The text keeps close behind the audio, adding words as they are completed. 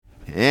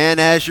And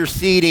as you're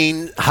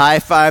seating, high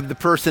five the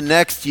person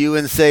next to you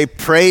and say,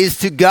 "Praise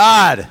to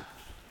God."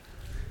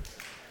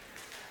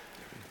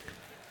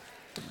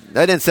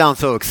 That didn't sound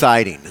so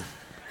exciting.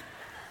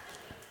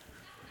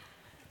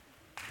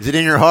 Is it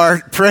in your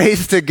heart?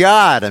 Praise to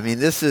God. I mean,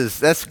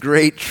 that's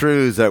great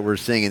truths that we're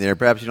singing there.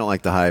 Perhaps you don't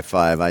like the high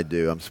five. I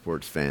do. I'm a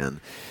sports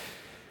fan.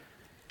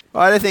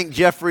 All right, I think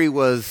Jeffrey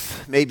was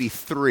maybe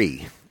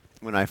 3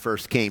 when I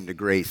first came to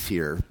Grace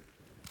here.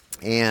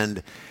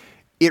 And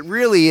it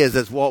really is,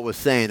 as Walt was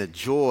saying, a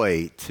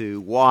joy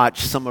to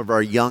watch some of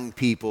our young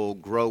people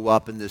grow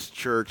up in this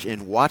church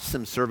and watch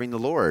them serving the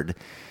Lord.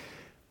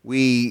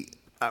 In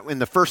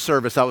the first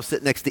service, I was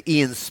sitting next to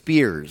Ian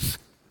Spears.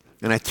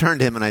 And I turned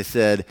to him and I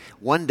said,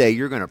 "One day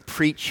you're going to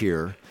preach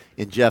here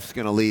and Jeff's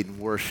going to lead in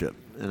worship."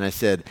 And I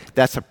said,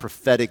 "That's a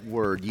prophetic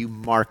word. You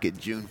mark it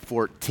June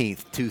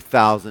 14th,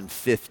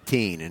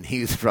 2015. And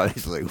he was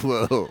probably like,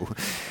 "Whoa,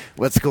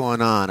 what's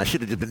going on?" I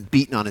should have just been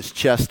beating on his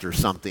chest or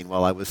something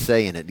while I was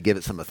saying it to give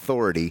it some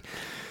authority.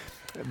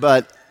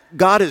 But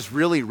God is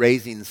really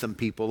raising some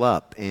people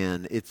up.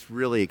 And it's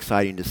really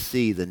exciting to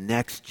see the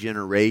next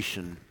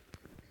generation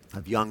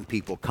of young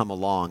people come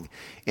along.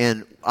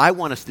 And I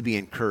want us to be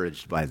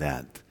encouraged by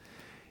that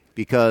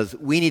because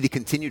we need to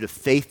continue to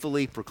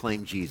faithfully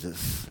proclaim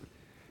Jesus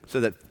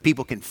so that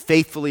people can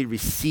faithfully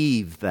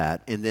receive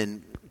that and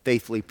then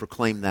faithfully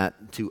proclaim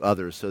that to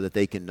others so that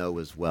they can know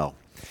as well.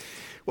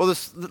 Well,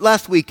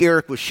 last week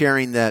Eric was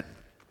sharing that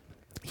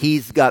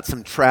he's got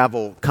some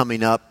travel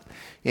coming up.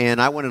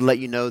 And I wanted to let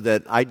you know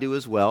that I do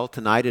as well.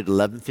 Tonight at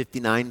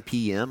 11:59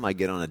 p.m., I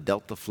get on a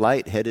Delta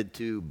flight headed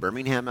to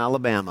Birmingham,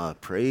 Alabama.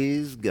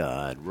 Praise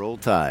God. Roll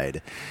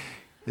Tide.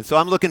 And so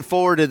I'm looking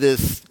forward to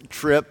this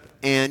trip.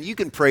 And you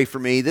can pray for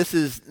me. This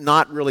is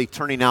not really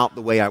turning out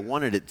the way I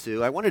wanted it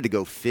to. I wanted to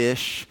go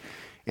fish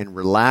and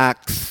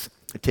relax,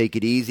 take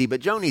it easy.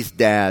 But Joni's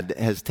dad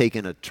has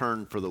taken a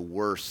turn for the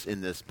worse in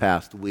this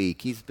past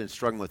week. He's been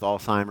struggling with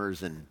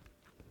Alzheimer's and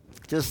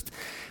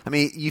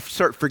you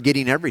start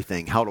forgetting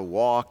everything, how to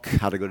walk,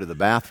 how to go to the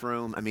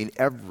bathroom,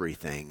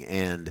 everything.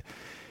 And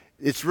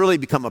it's really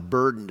become a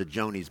burden to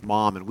Joni's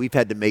mom, and we've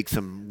had to make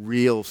some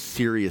real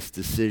serious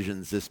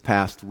decisions this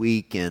past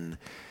week, and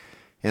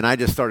I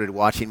just started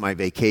watching my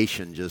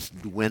vacation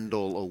just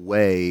dwindle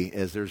away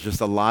as there's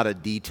just a lot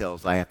of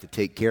details I have to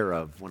take care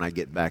of when I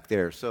get back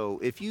there. So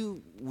if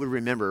you would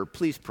remember,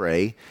 please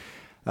pray.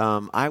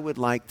 I would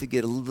like to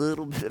get a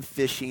little bit of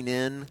fishing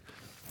in.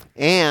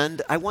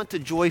 And I want to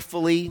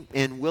joyfully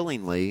and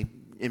willingly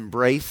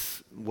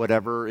embrace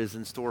whatever is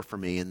in store for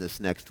me in this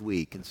next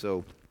week. And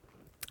so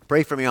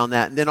pray for me on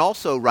that. And then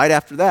also right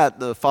after that,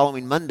 the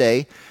following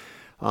Monday,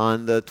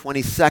 on the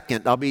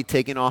 22nd, I'll be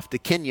taking off to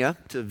Kenya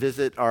to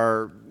visit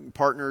our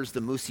partners,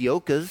 the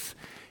Musiokas,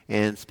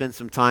 and spend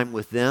some time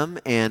with them.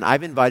 And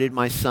I've invited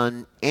my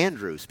son,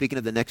 Andrew. Speaking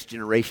of the next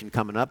generation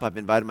coming up, I've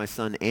invited my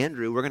son,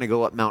 Andrew. We're going to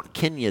go up Mount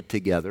Kenya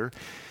together.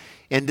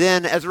 And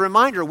then, as a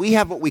reminder, we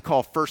have what we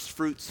call first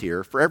fruits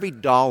here. For every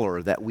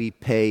 $1 that we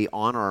pay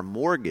on our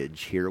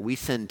mortgage here, we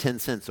send 10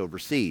 cents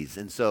overseas.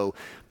 And so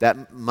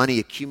that money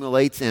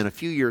accumulates. And a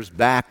few years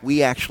back,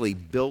 we actually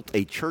built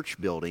a church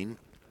building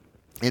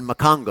in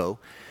Makongo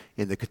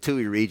in the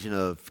Kitui region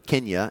of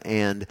Kenya.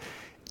 And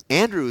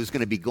Andrew is going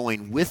to be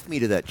going with me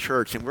to that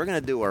church. And we're going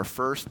to do our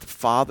first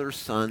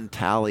father-son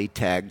tally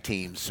tag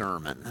team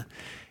sermon.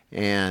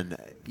 And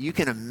you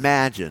can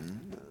imagine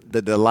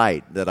the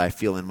delight that I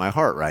feel in my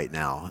heart right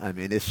now.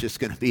 It's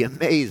just going to be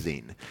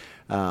amazing.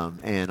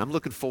 And I'm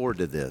looking forward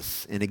to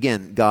this. And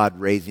again, God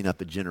raising up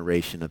a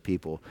generation of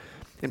people.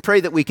 And pray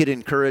that we could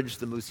encourage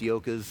the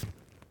Musiokas.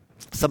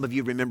 Some of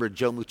you remember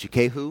Joe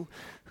Muchikehu,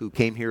 who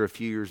came here a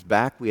few years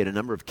back. We had a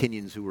number of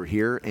Kenyans who were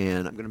here,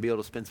 and I'm going to be able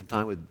to spend some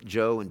time with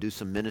Joe and do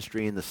some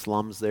ministry in the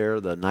slums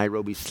there. The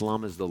Nairobi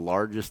slum is the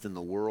largest in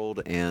the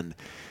world, and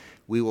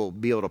we will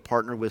be able to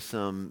partner with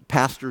some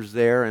pastors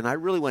there, and I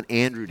really want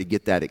Andrew to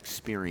get that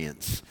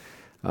experience.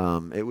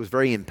 It was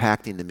very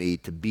impacting to me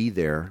to be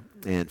there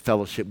and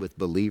fellowship with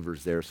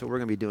believers there, so we're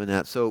going to be doing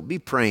that. So be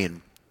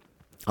praying.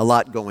 A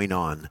lot going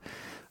on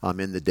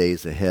in the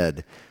days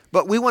ahead.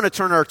 But we want to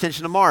turn our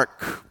attention to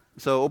Mark.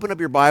 So open up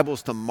your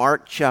Bibles to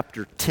Mark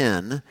chapter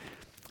 10.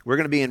 We're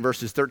going to be in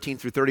verses 13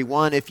 through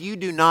 31. If you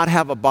do not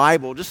have a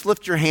Bible, just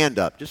lift your hand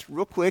up. Just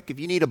real quick, if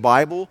you need a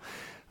Bible,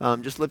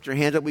 just lift your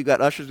hands up. We've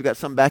got ushers. We've got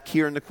some back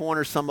here in the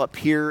corner, some up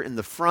here in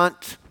the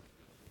front.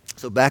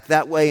 So back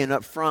that way and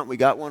up front. We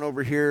got one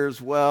over here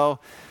as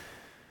well.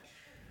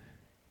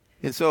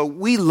 And so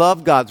we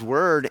love God's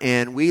Word,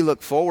 and we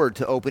look forward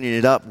to opening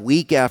it up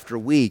week after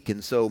week.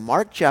 And so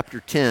Mark chapter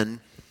 10,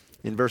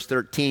 in verse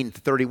 13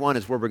 to 31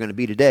 is where we're going to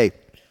be today.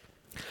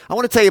 I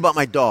want to tell you about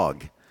my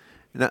dog.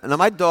 Now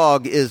my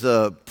dog is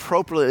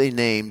appropriately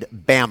named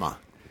Bama.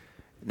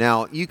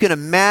 Now, you can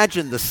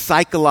imagine the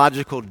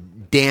psychological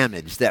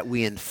damage that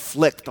we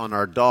inflict on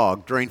our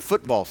dog during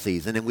football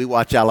season, and we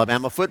watch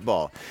Alabama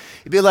football.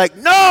 It'd be like,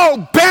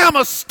 "No,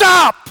 Bama,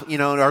 stop!"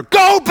 Or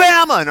 "Go,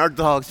 Bama!" And our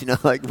dog's,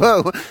 like,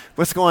 "Whoa,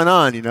 what's going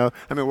on?"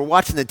 We're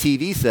watching the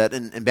TV set,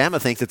 and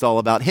Bama thinks it's all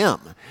about him.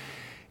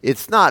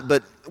 It's not,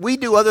 but we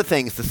do other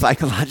things to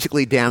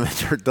psychologically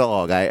damage our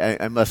dog,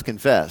 I must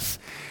confess.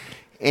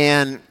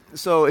 And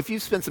so if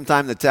you've spent some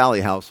time in the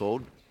Talley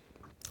household,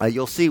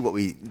 you'll see what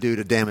we do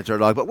to damage our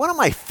dog. But one of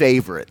my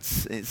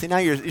favorites, see now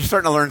you're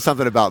starting to learn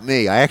something about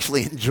me. I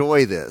actually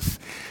enjoy this.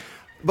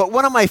 But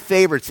one of my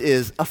favorites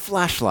is a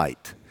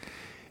flashlight.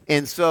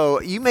 And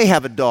so you may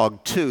have a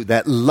dog too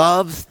that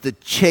loves to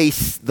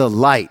chase the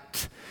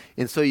light.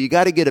 And so you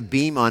got to get a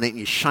beam on it and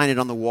you shine it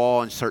on the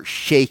wall and start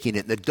shaking it.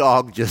 And the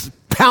dog just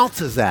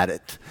pounces at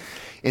it.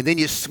 And then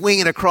you swing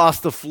it across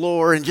the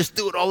floor and just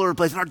do it all over the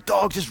place. And our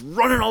dog's just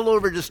running all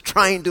over just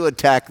trying to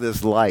attack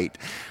this light.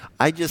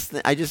 I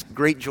just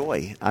great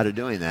joy out of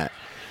doing that.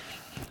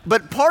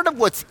 But part of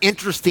what's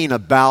interesting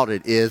about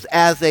it is,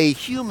 as a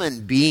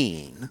human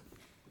being,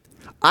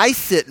 I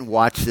sit and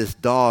watch this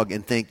dog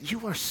and think,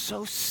 you are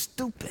so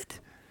stupid.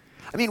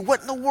 I mean,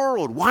 what in the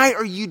world? Why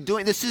are you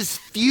doing this? This is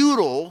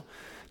futile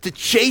to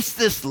chase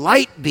this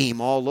light beam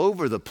all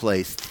over the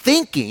place,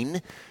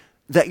 thinking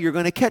that you're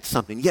going to catch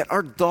something. Yet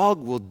our dog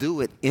will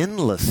do it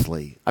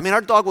endlessly. I mean,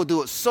 our dog will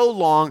do it so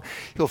long,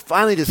 he'll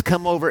finally just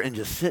come over and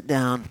just sit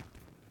down,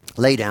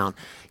 lay down.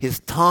 His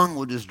tongue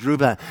will just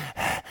droop out.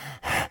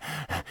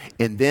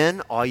 And then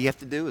all you have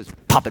to do is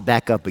pop it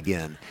back up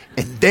again.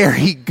 And there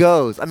he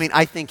goes. I mean,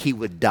 I think he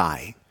would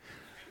die.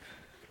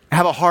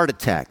 Have a heart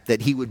attack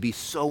that he would be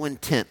so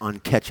intent on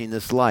catching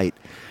this light.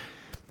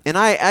 And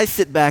I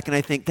sit back and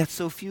I think, that's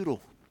so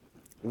futile.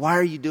 Why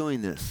are you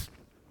doing this?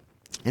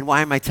 And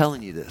why am I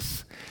telling you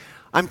this?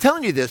 I'm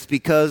telling you this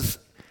because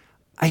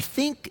I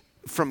think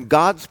from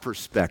God's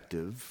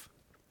perspective,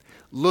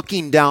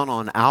 looking down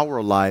on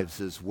our lives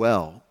as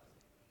well,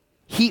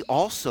 he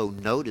also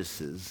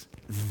notices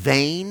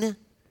vain,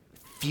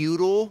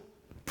 futile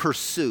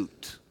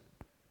pursuit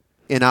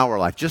in our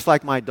life, just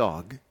like my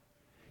dog.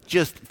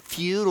 Just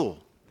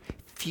futility.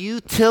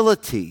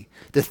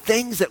 The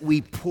things that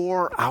we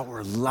pour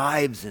our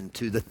lives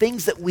into, the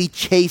things that we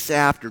chase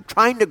after,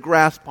 trying to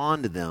grasp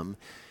onto them,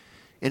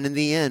 and in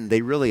the end,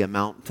 they really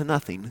amount to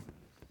nothing.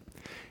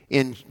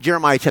 In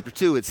Jeremiah chapter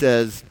 2, it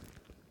says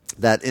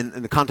that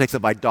in the context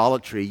of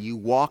idolatry, you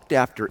walked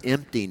after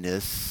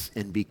emptiness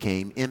and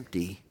became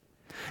empty.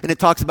 And it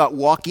talks about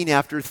walking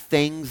after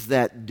things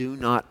that do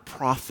not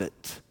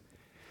profit.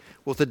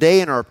 Well,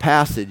 today in our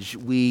passage,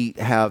 we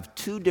have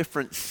two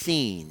different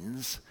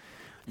scenes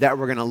that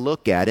we're going to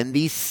look at. And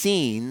these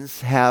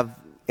scenes have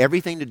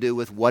everything to do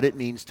with what it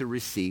means to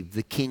receive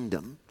the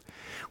kingdom.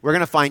 We're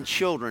going to find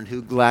children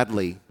who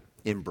gladly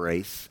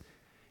embrace,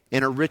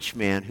 and a rich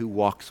man who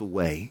walks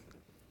away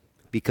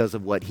because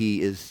of what he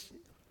is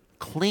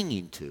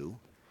clinging to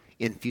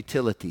in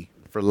futility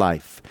for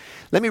life.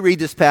 Let me read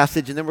this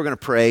passage, and then we're going to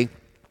pray,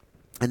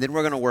 and then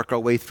we're going to work our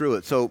way through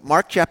it. So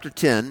Mark chapter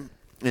 10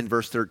 and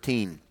verse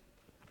 13.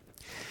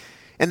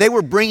 And they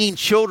were bringing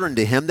children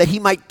to him that he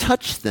might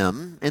touch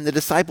them, and the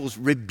disciples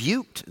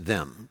rebuked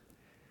them.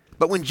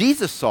 But when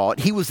Jesus saw it,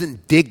 he was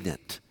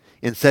indignant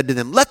and said to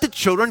them, "Let the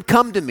children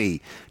come to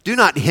me. Do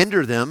not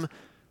hinder them,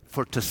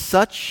 for to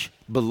such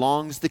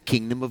belongs the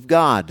kingdom of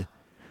God.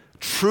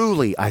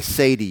 Truly, I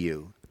say to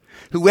you,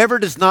 whoever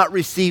does not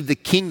receive the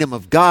kingdom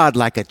of God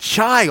like a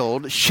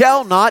child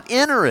shall not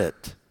enter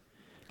it."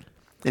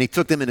 And he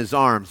took them in his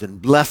arms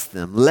and blessed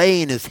them,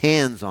 laying his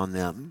hands on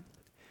them.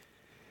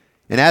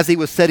 And as he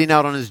was setting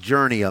out on his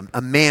journey,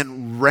 a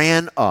man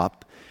ran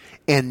up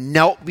and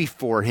knelt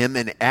before him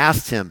and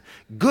asked him,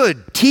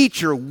 "Good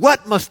teacher,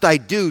 what must I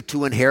do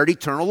to inherit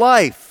eternal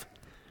life?"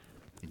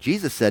 And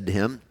Jesus said to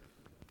him,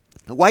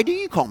 "Why do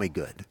you call me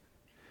good?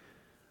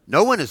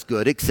 No one is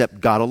good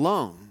except God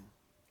alone.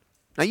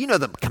 Now you know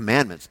the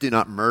commandments. Do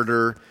not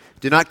murder,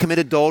 do not commit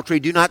adultery,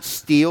 do not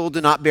steal,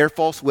 do not bear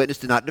false witness,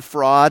 do not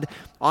defraud,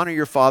 honor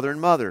your father and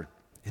mother."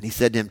 And he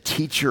said to him,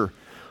 "Teacher,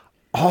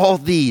 all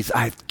these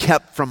I've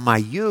kept from my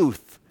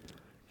youth."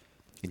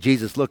 And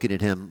Jesus, looking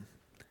at him,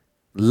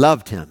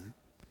 loved him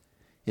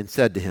and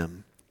said to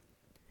him,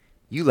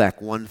 "You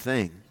lack one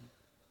thing.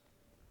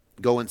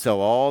 Go and sell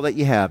all that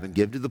you have and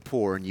give to the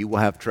poor, and you will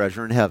have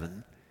treasure in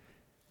heaven.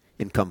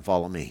 And come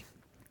follow me."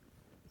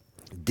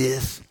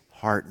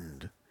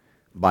 Disheartened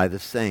by the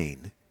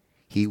saying,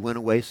 he went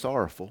away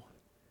sorrowful,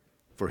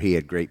 for he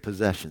had great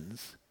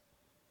possessions.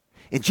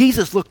 And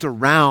Jesus looked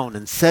around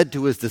and said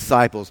to his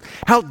disciples,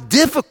 "How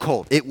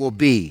difficult it will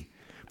be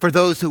for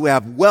those who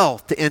have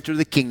wealth to enter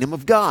the kingdom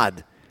of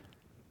God."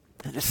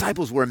 The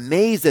disciples were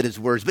amazed at his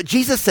words. But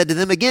Jesus said to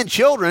them again,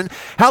 "Children,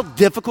 how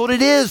difficult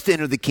it is to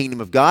enter the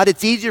kingdom of God.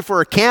 It's easier for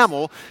a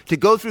camel to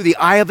go through the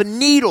eye of a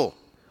needle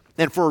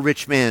than for a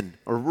rich man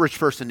or a rich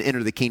person to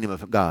enter the kingdom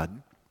of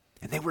God."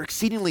 And they were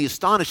exceedingly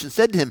astonished and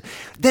said to him,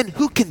 "Then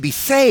who can be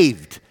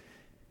saved?"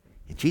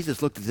 And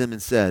Jesus looked at them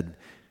and said,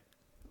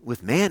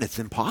 "With man it's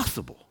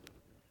impossible,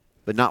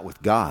 but not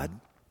with God.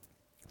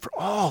 For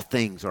all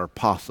things are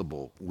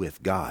possible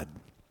with God."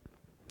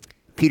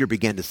 Peter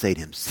began to say to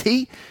him,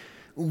 "See,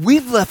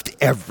 we've left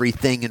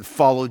everything and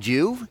followed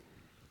you."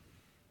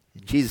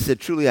 And Jesus said,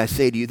 "Truly I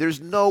say to you, there's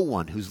no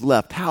one who's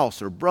left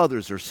house or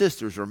brothers or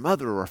sisters or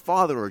mother or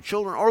father or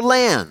children or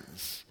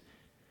lands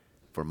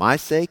for my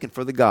sake and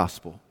for the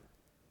gospel,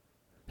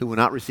 who will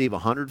not receive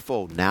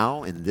 100-fold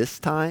now in this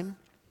time,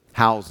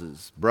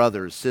 houses,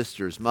 brothers,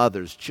 sisters,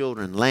 mothers,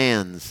 children,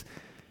 lands,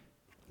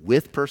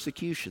 with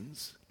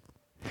persecutions,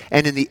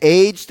 and in the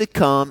age to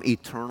come,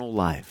 eternal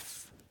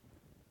life.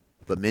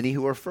 But many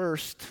who are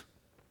first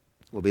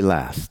will be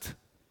last,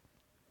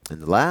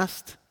 and the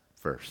last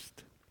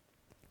first.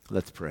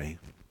 Let's pray.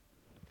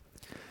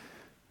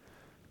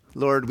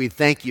 Lord, we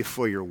thank you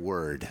for your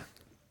word.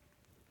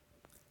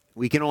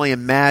 We can only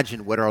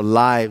imagine what our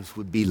lives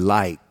would be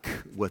like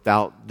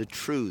without the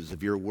truths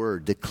of your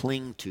word to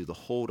cling to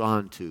hold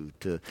on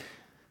to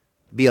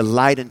be a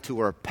light unto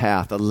our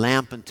path, a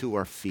lamp unto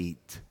our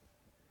feet.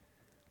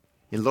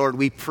 And Lord,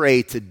 we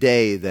pray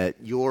today that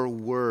your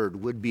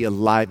word would be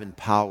alive and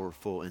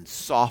powerful and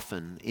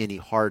soften any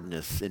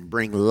hardness and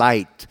bring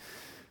light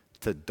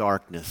to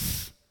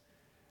darkness.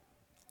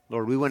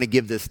 Lord, we want to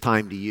give this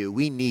time to you.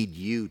 We need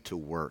you to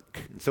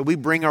work. And so we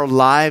bring our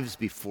lives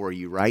before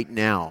you right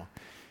now.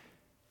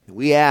 And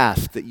we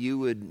ask that you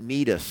would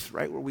meet us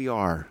right where we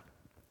are,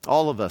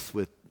 all of us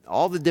with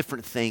all the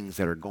different things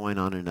that are going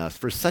on in us.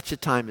 For such a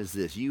time as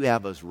this, you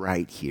have us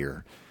right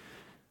here.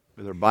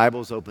 With our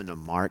Bibles open to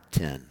Mark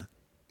 10,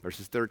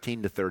 verses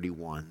 13 to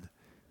 31.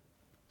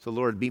 So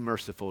Lord, be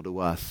merciful to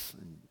us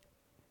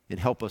and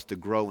help us to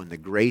grow in the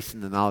grace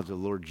and the knowledge of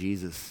the Lord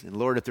Jesus. And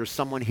Lord, if there's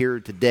someone here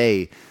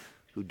today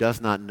who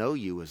does not know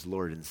you as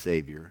Lord and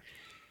Savior,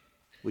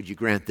 would you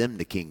grant them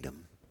the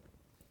kingdom?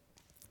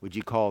 Would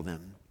you call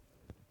them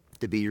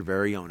to be your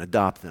very own?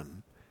 Adopt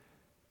them.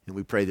 And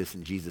we pray this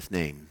in Jesus'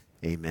 name.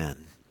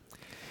 Amen.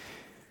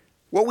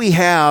 What we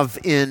have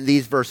in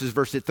these verses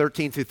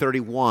 13 through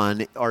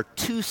 31, are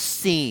two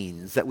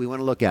scenes that we want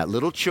to look at.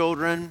 Little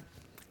children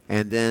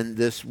and then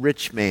this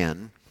rich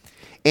man.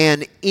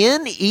 And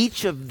in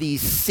each of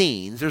these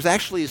scenes, there's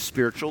actually a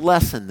spiritual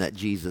lesson that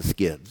Jesus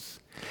gives.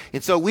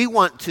 And so we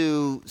want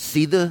to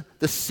see the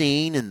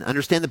scene and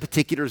understand the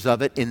particulars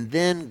of it and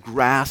then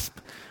grasp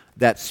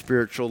that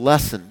spiritual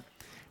lesson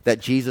that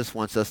Jesus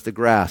wants us to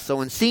grasp.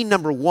 So in scene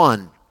number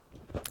 1,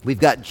 we've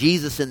got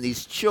Jesus and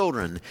these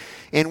children.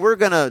 And we're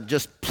going to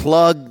just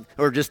plug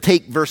or just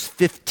take verse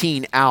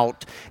 15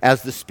 out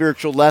as the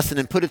spiritual lesson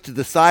and put it to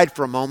the side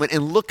for a moment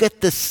and look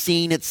at the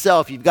scene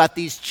itself. You've got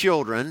these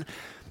children,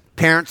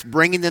 parents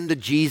bringing them to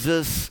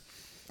Jesus.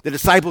 The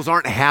disciples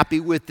aren't happy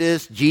with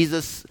this.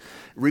 Jesus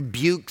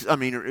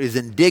is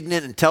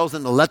indignant and tells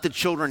them to let the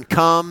children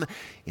come.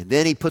 And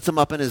then he puts them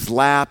up in his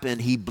lap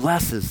and he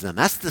blesses them.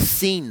 That's the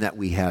scene that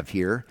we have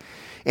here.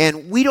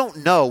 And we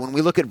don't know, when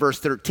we look at verse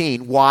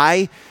 13,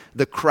 why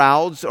the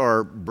crowds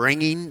are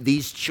bringing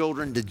these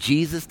children to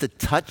Jesus to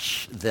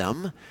touch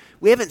them.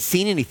 We haven't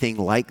seen anything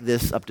like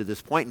this up to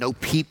this point. No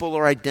people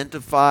are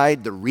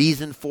identified. The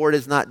reason for it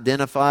is not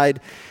identified.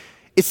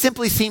 It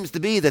simply seems to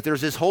be that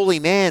there's this holy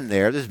man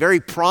there, this very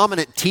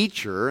prominent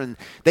teacher, and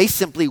they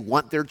simply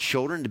want their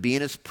children to be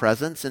in his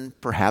presence and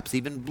perhaps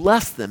even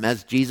bless them,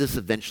 as Jesus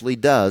eventually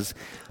does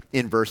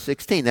in verse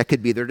 16. That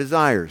could be their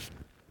desires.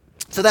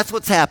 So that's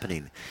what's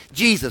happening.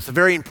 Jesus, a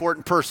very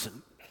important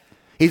person.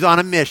 He's on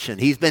a mission.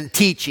 He's been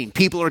teaching.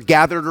 People are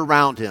gathered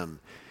around him.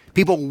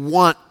 People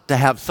want to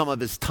have some of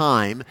his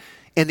time,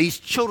 and these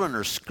children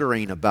are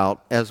scurrying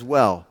about as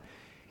well.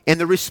 And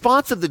the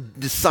response of the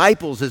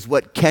disciples is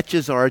what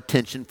catches our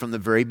attention from the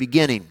very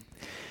beginning.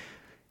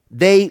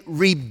 They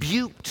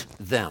rebuked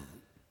them.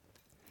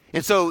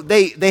 And so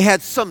they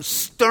had some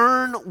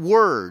stern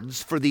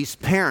words for these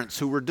parents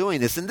who were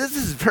doing this. And this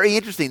is very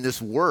interesting,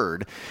 this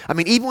word. I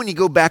mean, even when you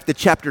go back to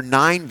chapter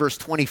 9, verse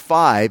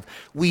 25,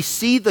 we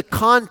see the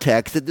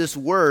context that this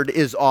word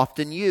is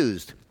often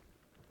used.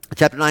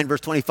 Chapter 9,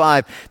 verse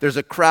 25, there's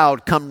a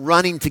crowd come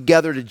running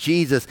together to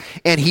Jesus,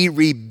 and he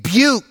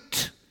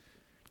rebuked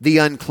the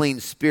unclean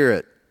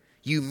spirit.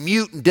 You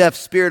mute and deaf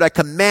spirit, I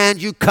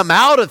command you, come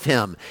out of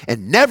him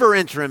and never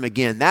enter him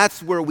again.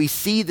 That's where we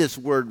see this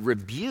word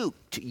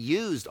rebuked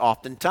used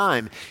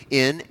oftentimes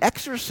in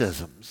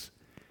exorcisms.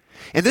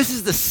 And this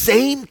is the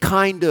same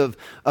kind of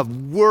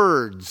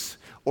words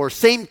or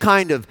same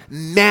kind of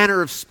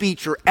manner of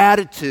speech or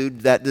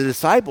attitude that the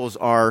disciples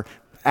are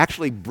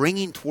actually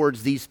bringing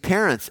towards these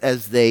parents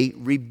as they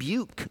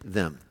rebuke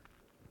them.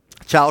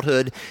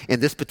 Childhood in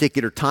this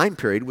particular time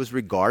period was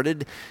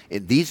regarded,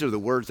 and these are the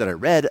words that I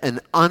read, an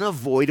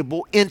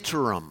unavoidable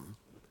interim.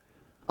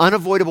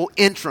 Unavoidable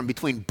interim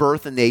between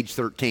birth and age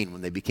 13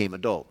 when they became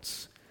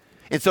adults.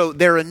 And so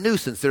they're a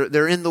nuisance.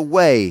 They're in the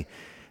way.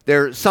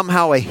 They're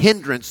somehow a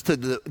hindrance to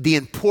the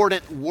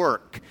important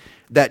work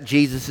that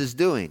Jesus is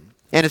doing.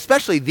 And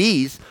especially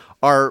these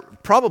are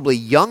probably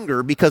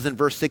younger because in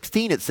verse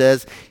 16 it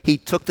says he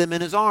took them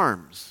in his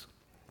arms.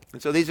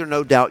 And so these are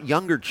no doubt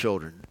younger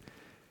children.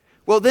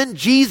 Well, then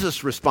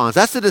Jesus responds.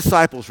 That's the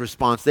disciples'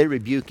 response. They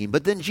rebuke him.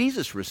 But then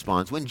Jesus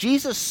responds. When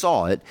Jesus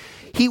saw it,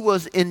 he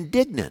was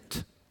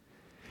indignant.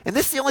 And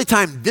this is the only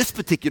time this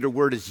particular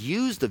word is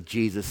used of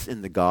Jesus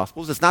in the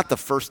Gospels. It's not the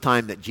first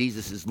time that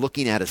Jesus is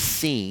looking at a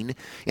scene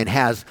and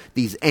has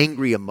these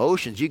angry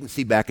emotions. You can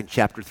see back in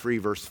chapter 3,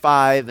 verse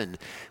 5, and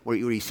where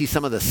you see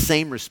some of the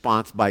same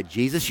response by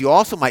Jesus. You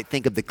also might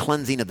think of the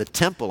cleansing of the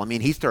temple. I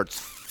mean, he starts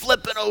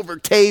flipping over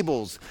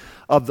tables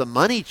of the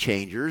money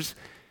changers.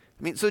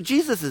 I mean, so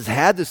Jesus has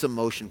had this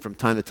emotion from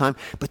time to time,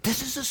 but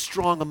this is a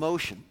strong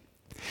emotion.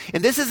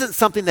 And this isn't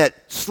something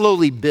that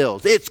slowly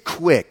builds. It's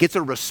quick. It's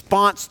a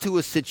response to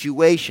a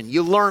situation.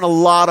 You learn a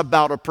lot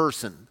about a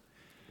person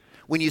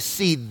when you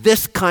see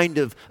this kind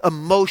of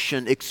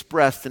emotion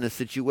expressed in a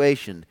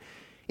situation.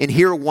 And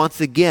here, once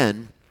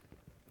again,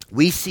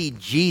 we see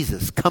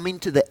Jesus coming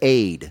to the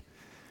aid,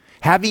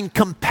 having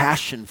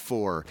compassion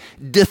for,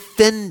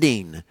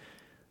 defending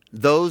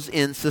those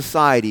in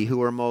society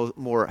who are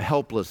more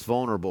helpless,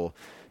 vulnerable,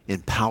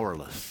 and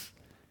powerless.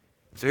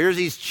 So here's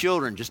these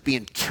children just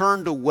being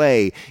turned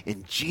away,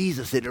 and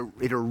Jesus, it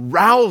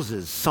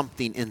arouses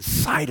something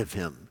inside of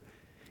him.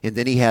 And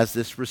then he has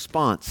this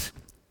response.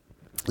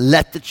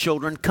 Let the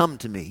children come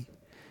to me.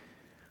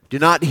 Do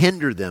not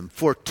hinder them,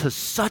 for to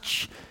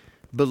such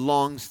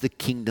belongs the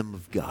kingdom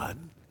of God.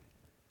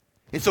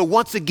 And so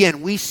once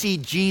again, we see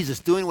Jesus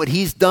doing what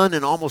he's done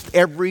in almost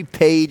every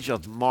page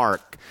of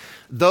Mark.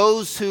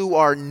 Those who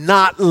are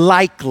not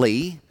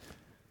likely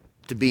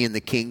to be in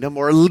the kingdom,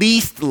 or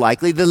least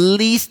likely, the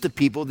least of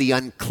people, the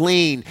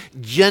unclean,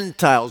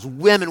 Gentiles,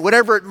 women,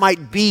 whatever it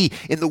might be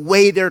in the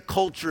way their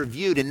culture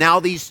viewed. And now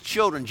these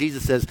children,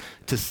 Jesus says,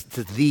 to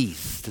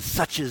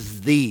such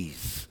as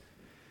these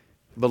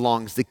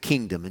belongs the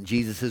kingdom. And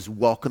Jesus is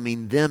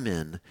welcoming them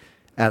in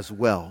as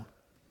well.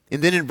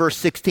 And then in verse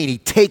 16, he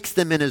takes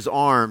them in his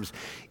arms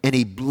and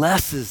he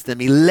blesses them.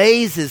 He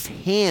lays his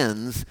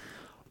hands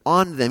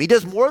on them. He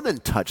does more than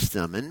touch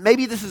them. And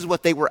maybe this is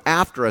what they were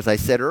after, as I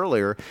said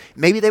earlier.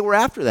 Maybe they were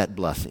after that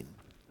blessing.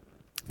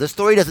 The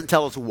story doesn't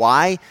tell us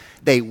why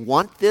they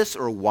want this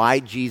or why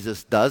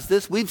Jesus does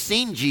this. We've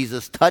seen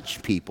Jesus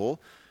touch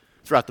people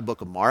throughout the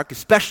book of Mark,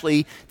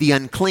 especially the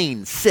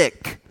unclean,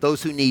 sick,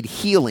 those who need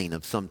healing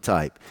of some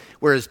type,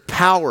 whereas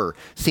power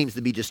seems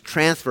to be just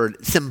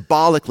transferred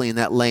symbolically in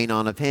that laying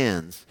on of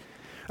hands.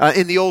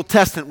 In the Old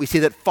Testament, we see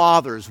that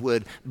fathers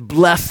would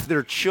bless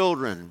their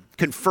children,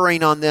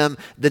 conferring on them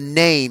the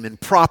name and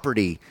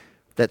property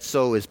that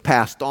so is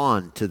passed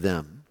on to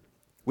them.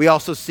 We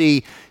also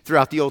see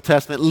throughout the Old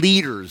Testament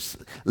leaders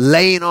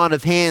laying on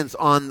of hands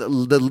on the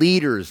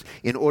leaders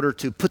in order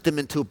to put them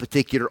into a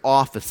particular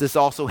office. This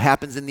also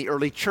happens in the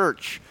early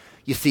church.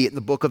 You see it in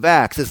the book of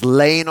Acts, this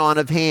laying on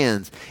of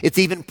hands. It's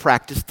even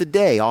practiced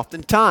today.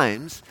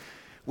 Oftentimes,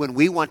 when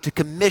we want to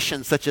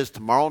commission, such as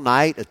tomorrow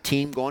night, a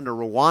team going to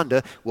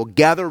Rwanda will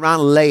gather around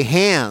and lay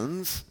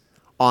hands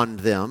on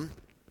them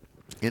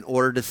in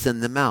order to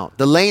send them out.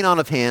 The laying on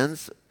of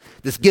hands,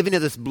 this giving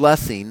of this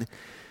blessing,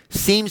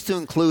 seems to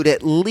include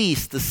at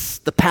least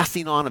the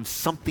passing on of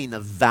something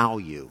of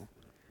value.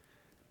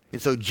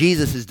 And so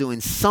Jesus is doing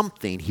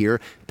something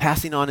here,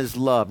 passing on his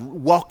love,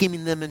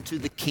 welcoming them into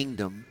the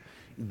kingdom,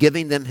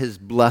 giving them his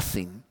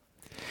blessing.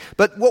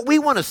 But what we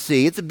want to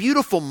see, it's a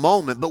beautiful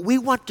moment, but we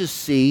want to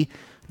see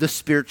the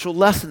spiritual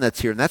lesson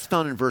that's here, and that's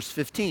found in verse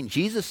 15.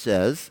 Jesus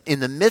says,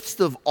 in the midst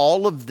of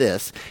all of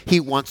this, he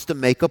wants to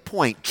make a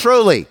point.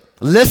 Truly,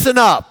 listen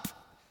up.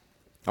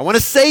 I want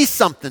to say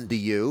something to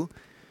you.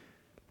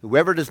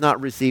 Whoever does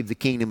not receive the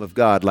kingdom of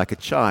God like a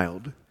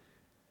child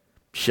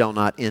shall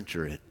not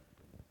enter it.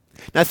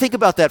 Now think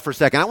about that for a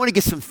second. I want to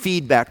get some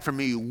feedback from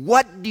you.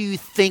 What do you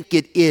think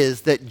it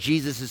is that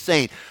Jesus is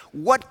saying?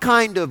 What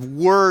kind of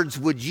words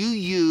would you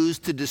use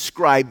to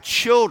describe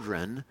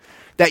children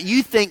that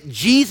you think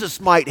Jesus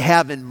might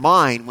have in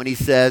mind when he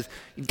says,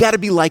 you've got to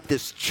be like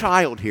this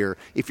child here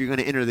if you're going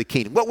to enter the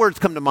kingdom? What words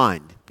come to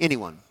mind?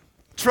 Anyone?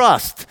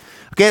 Trust.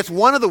 Okay, it's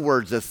one of the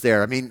words that's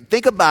there. I mean,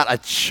 think about a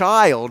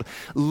child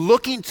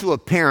looking to a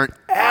parent,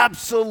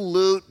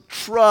 absolute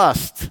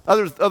trust.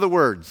 Other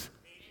words.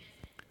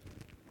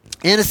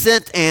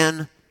 Innocent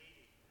and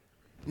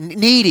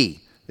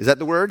needy. Is that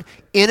the word?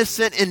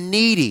 Innocent and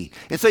needy.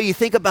 And so you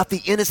think about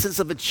the innocence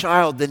of a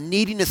child, the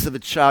neediness of a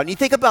child, and you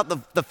think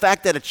about the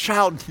fact that a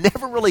child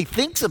never really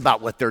thinks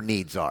about what their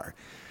needs are.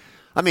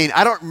 I mean,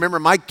 I don't remember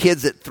my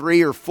kids at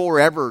 3 or 4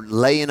 ever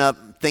laying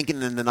up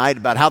thinking in the night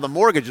about how the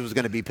mortgage was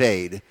going to be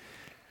paid.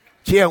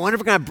 Gee, I wonder if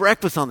we're going to have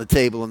breakfast on the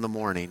table in the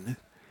morning.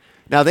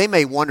 Now, they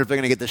may wonder if they're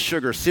going to get the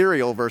sugar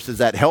cereal versus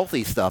that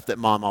healthy stuff that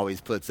mom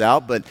always puts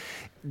out, but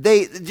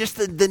they just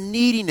the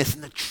neediness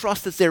and the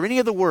trust that's there. Any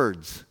other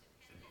words?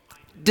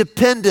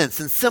 Dependence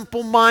and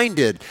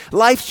simple-minded.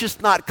 Life's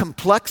just not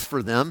complex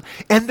for them,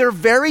 and they're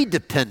very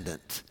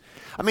dependent.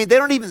 I mean, they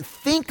don't even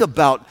think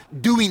about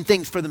doing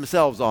things for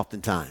themselves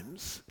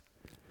oftentimes.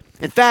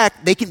 In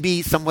fact, they can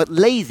be somewhat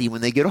lazy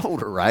when they get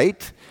older,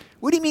 right?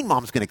 What do you mean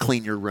mom's going to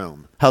clean your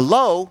room?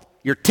 Hello?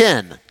 You're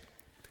 10.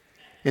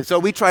 And so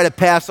we try to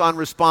pass on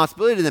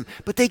responsibility to them,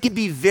 but they can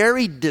be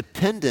very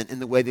dependent in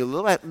the way they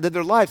live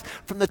their lives.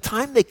 From the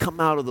time they come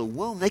out of the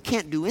womb, they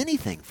can't do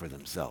anything for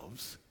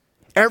themselves.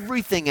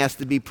 Everything has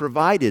to be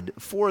provided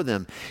for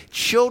them.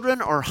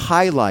 Children are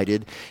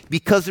highlighted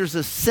because there's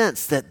a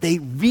sense that they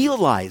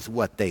realize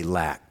what they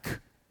lack.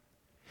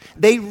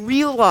 They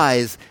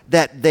realize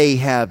that they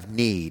have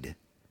need.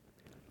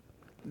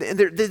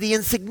 They're the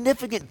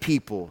insignificant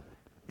people,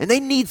 and they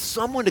need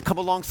someone to come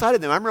alongside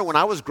of them. I remember when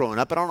I was growing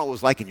up, I don't know what it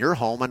was like in your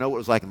home, I know what it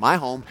was like in my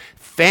home,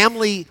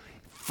 family,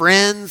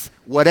 friends,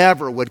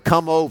 whatever, would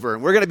come over,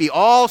 and we're going to be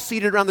all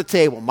seated around the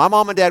table. My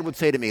mom and dad would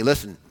say to me,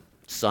 listen,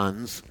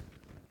 sons,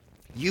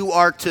 you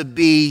are to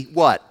be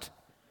what?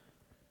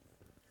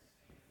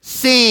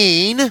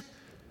 Seen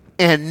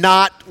and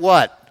not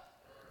what?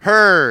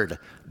 Heard.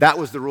 That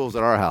was the rules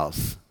at our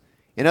house.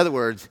 In other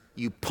words,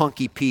 you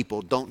punky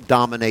people don't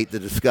dominate the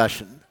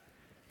discussion.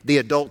 The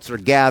adults are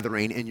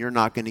gathering and you're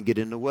not going to get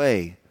in the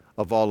way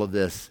of all of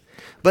this.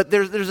 But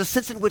there's a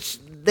sense in which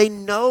they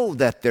know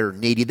that they're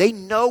needy. They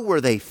know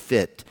where they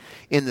fit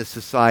in the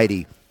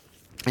society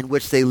in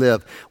which they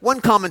live.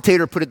 One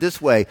commentator put it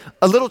this way: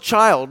 a little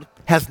child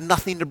has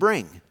nothing to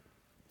bring.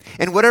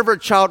 And whatever a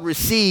child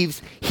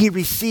receives, he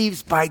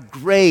receives by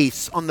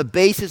grace on the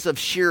basis of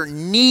sheer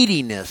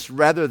neediness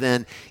rather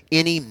than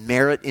any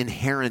merit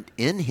inherent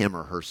in him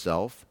or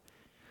herself.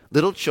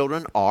 Little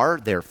children are,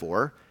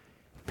 therefore,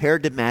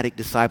 paradigmatic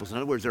disciples. In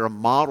other words, they're a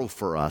model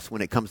for us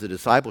when it comes to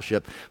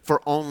discipleship,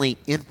 for only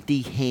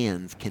empty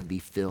hands can be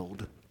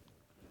filled.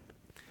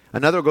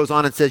 Another goes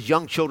on and says,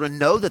 young children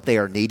know that they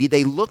are needy.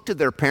 They look to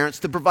their parents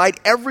to provide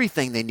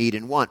everything they need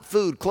and want: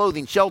 food,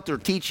 clothing, shelter,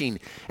 teaching,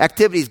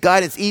 activities,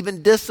 guidance,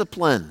 even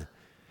discipline.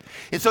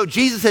 And so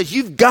Jesus says,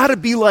 you've got to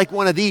be like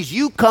one of these.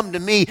 You come to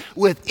me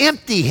with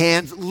empty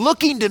hands,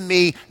 looking to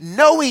me,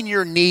 knowing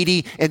you're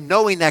needy, and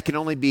knowing that can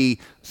only be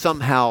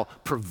somehow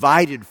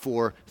provided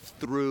for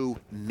through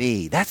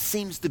me. That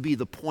seems to be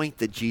the point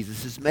that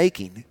Jesus is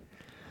making.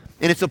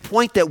 And it's a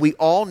point that we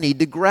all need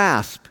to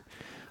grasp.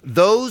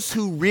 Those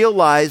who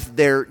realize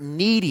their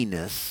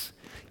neediness,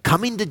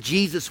 coming to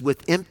Jesus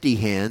with empty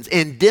hands,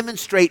 and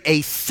demonstrate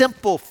a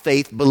simple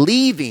faith,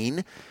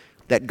 believing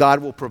that God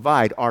will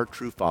provide, are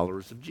true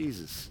followers of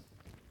Jesus.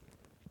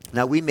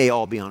 Now, we may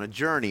all be on a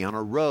journey, on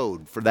a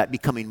road, for that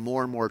becoming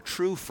more and more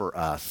true for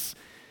us.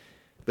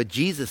 But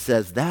Jesus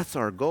says that's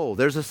our goal.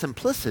 There's a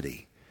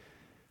simplicity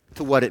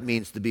to what it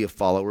means to be a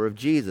follower of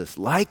Jesus.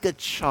 Like a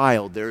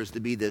child, there is to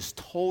be this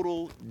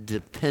total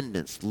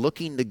dependence,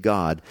 looking to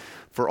God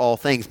for all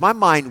things. My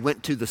mind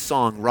went to the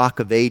song Rock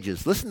of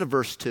Ages. Listen to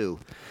verse 2.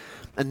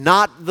 And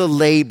not the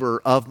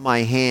labor of my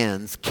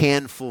hands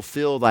can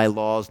fulfill thy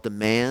law's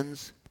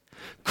demands.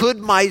 Could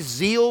my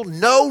zeal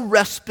no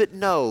respite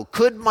know?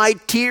 Could my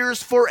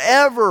tears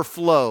forever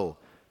flow?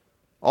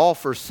 All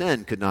for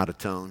sin could not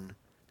atone.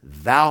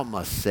 Thou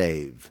must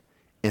save,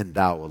 and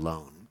thou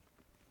alone.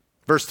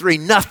 Verse 3,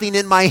 nothing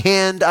in my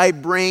hand I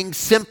bring,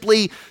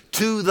 simply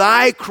to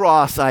thy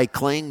cross I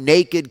cling.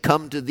 Naked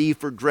come to thee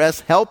for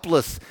dress,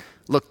 helpless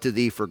look to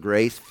thee for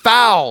grace.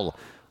 Foul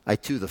I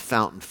to the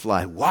fountain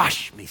fly.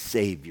 Wash me,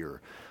 Savior,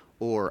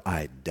 or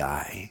I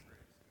die.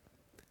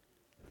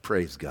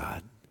 Praise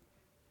God.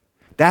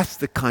 That's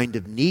the kind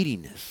of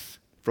neediness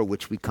for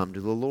which we come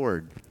to the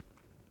Lord.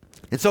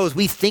 And so as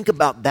we think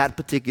about that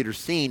particular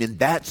scene and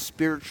that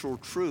spiritual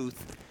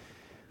truth,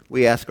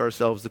 we ask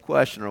ourselves the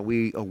question, are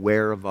we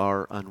aware of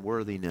our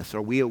unworthiness?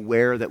 Are we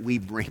aware that we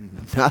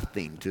bring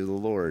nothing to the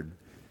Lord?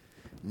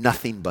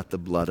 Nothing but the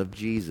blood of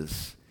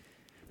Jesus.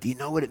 Do you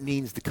know what it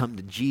means to come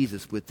to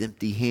Jesus with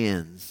empty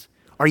hands?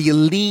 Are you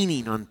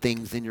leaning on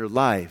things in your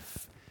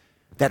life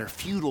that are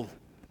futile,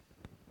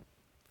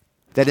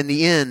 that in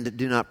the end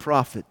do not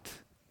profit?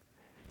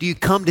 Do you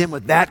come to him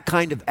with that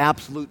kind of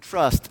absolute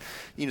trust?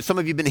 You know, some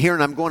of you have been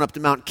hearing I'm going up to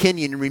Mount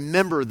Kenyon, and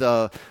remember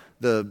the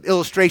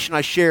illustration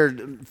I shared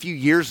a few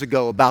years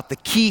ago about the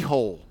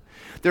keyhole.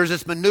 There's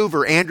this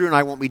maneuver. Andrew and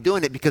I won't be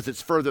doing it because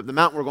it's further up the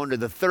mountain. We're going to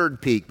the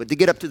third peak. But to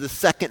get up to the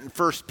second and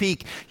first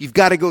peak, you've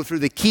got to go through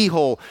the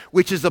keyhole,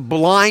 which is a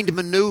blind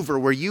maneuver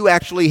where you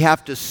actually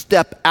have to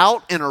step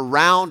out and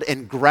around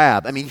and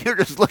grab. I mean, you're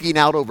just looking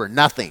out over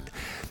nothing.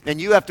 And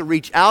you have to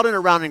reach out and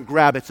around and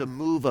grab. It's a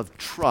move of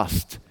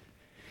trust.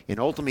 And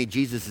ultimately,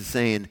 Jesus is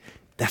saying,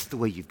 that's the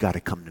way you've got to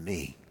come to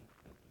me.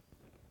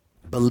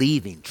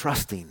 Believing,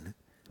 trusting,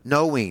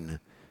 knowing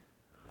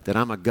that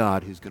I'm a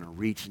God who's going to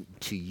reach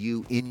to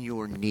you in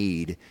your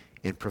need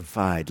and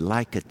provide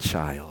like a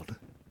child.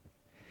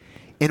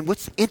 And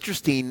what's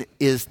interesting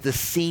is the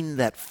scene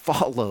that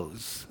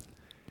follows.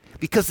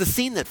 Because the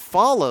scene that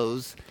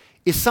follows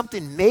is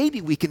something maybe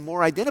we can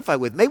more identify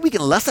with. Maybe we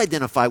can less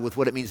identify with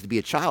what it means to be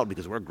a child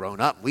because we're grown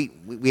up. We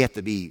have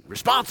to be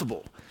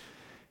responsible.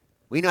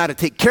 We know how to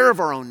take care of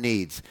our own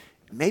needs.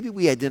 Maybe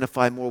we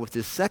identify more with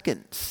this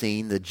second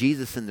scene, the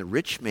Jesus and the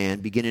rich man,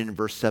 beginning in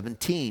verse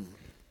 17.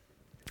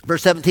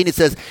 Verse 17, it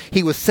says,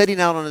 he was setting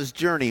out on his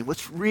journey. And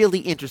what's really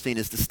interesting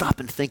is to stop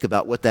and think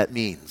about what that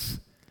means.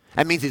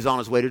 That means he's on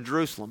his way to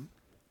Jerusalem.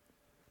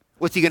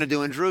 What's he going to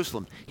do in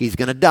Jerusalem? He's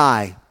going to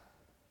die.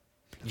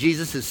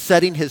 Jesus is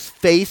setting his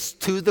face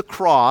to the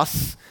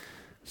cross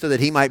so that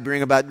he might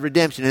bring about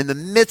redemption. In the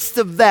midst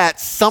of that,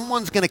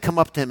 someone's going to come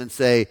up to him and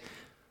say,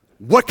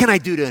 What can I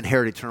do to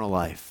inherit eternal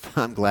life?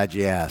 I'm glad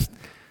you asked.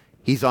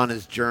 He's on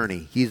his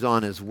journey. He's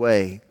on his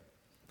way.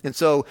 And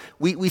so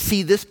we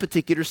see this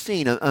particular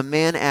scene. A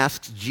man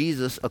asks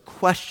Jesus a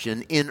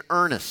question in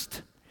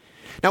earnest.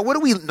 Now, what do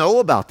we know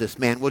about this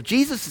man? Well,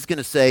 Jesus is going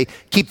to say,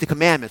 keep the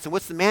commandments. And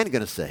what's the man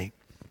going to say?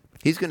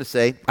 He's going to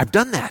say, I've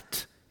done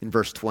that, in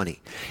verse 20.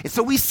 And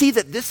so we see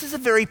that this is a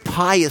very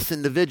pious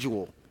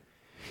individual.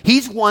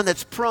 He's one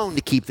that's prone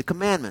to keep the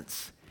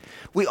commandments.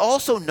 We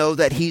also know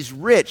that he's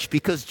rich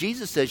because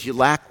Jesus says you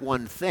lack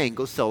one thing.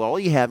 Go sell all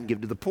you have and give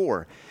to the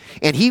poor.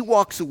 And he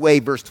walks away,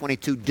 verse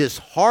 22,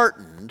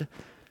 disheartened.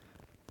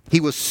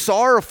 He was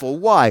sorrowful.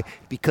 Why?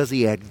 Because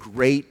he had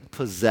great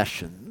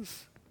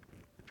possessions.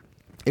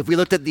 If we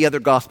looked at the other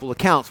gospel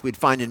accounts, we'd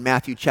find in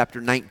Matthew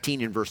chapter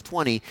 19 and verse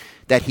 20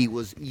 that he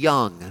was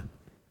young.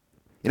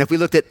 And if we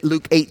looked at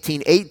Luke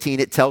 18:18,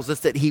 it tells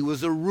us that he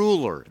was a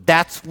ruler.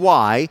 That's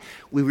why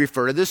we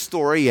refer to this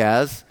story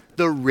as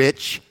the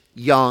rich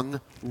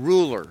young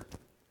ruler.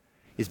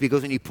 It's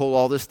because when you pull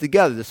all this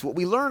together, this is what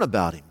we learn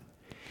about him.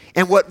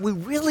 And what we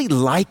really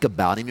like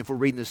about him, if we're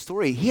reading this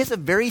story, he has a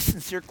very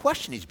sincere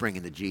question he's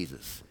bringing to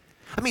Jesus.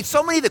 I mean,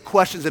 so many of the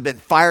questions that have been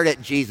fired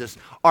at Jesus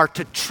are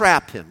to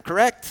trap him,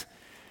 correct?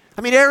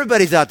 I mean,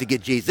 everybody's out to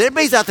get Jesus.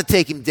 Everybody's out to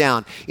take him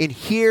down. And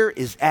here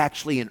is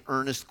actually an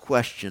earnest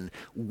question,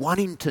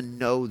 wanting to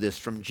know this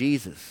from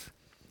Jesus.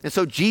 And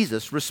so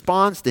Jesus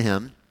responds to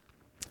him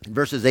in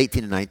verses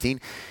 18 and 19.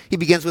 He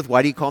begins with,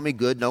 why do you call me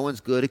good? No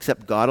one's good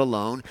except God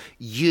alone.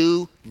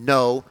 You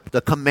know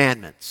the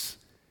commandments.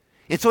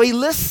 And so he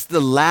lists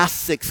the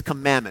last 6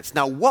 commandments.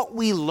 Now, what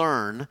we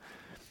learn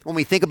when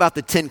we think about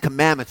the 10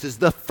 commandments is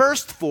the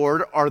first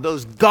 4 are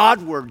those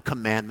Godward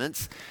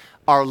commandments,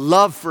 our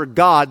love for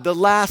God. The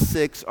last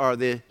 6 are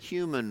the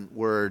human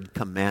word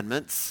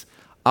commandments,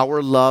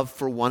 our love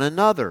for one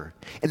another.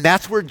 And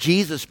that's where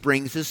Jesus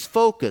brings his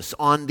focus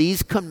on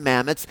these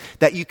commandments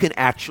that you can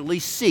actually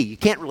see. You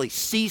can't really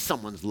see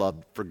someone's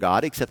love for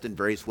God except in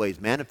various ways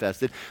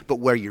manifested, but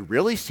where you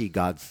really see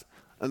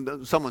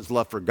someone's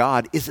love for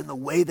God is in the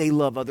way they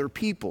love other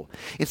people.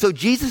 And so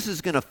Jesus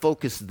is going to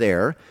focus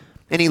there,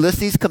 and he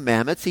lists these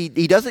commandments. He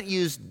doesn't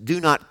use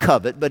do not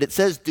covet, but it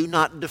says do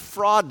not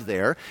defraud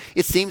there.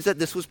 It seems that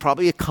this was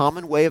probably a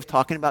common way of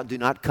talking about do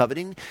not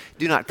coveting.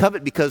 Do not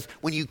covet because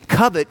when you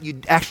covet, you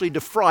actually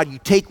defraud. You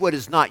take what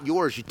is not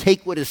yours. You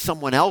take what is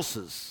someone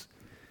else's.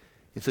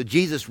 And so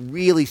Jesus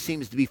really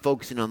seems to be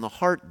focusing on the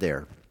heart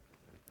there.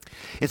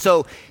 And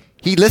so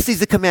he lists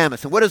these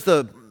commandments. And what does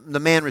the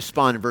man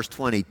respond in verse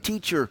 20?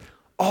 Teacher,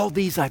 all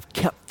these I've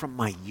kept from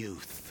my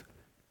youth.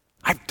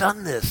 I've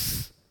done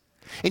this.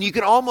 And you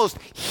can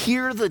almost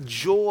hear the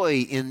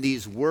joy in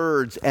these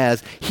words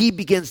as he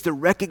begins to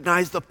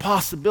recognize the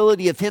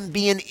possibility of him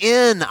being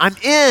in. I'm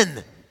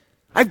in.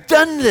 I've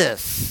done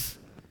this.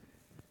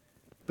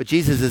 But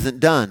Jesus isn't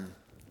done.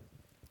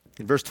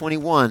 In verse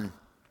 21,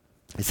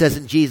 it says,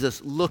 and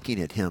Jesus,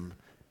 looking at him,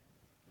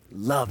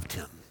 loved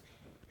him.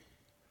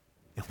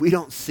 And we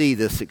don't see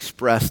this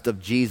expressed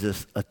of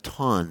Jesus a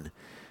ton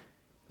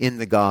in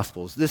the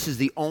Gospels. This is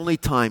the only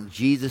time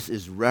Jesus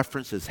is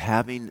referenced as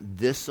having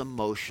this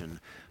emotion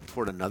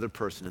toward another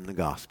person in the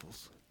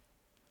Gospels.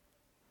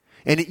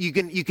 And you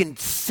can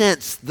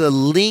sense the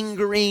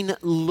lingering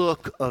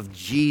look of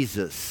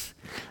Jesus,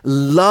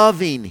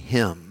 loving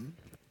him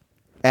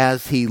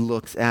as he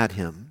looks at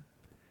him.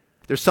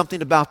 There's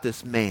something about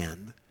this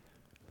man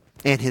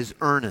and his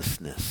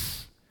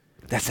earnestness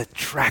that's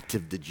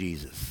attractive to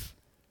Jesus.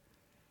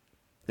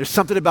 There's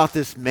something about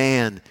this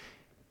man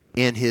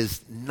and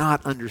his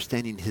not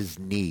understanding his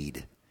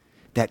need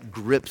that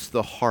grips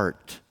the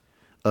heart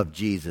of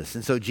Jesus.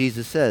 And so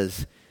Jesus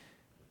says,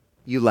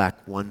 you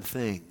lack one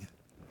thing.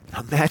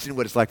 Imagine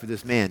what it's like for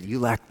this man. You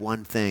lack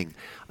one thing.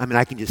 I mean,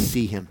 I can just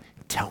see him.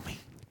 Tell me.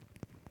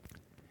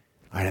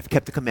 All right, I've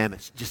kept the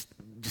commandments. Just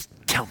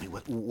tell me,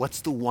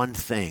 what's the one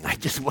thing? I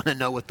just want to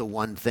know what the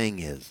one thing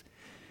is.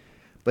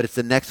 But it's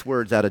the next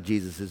words out of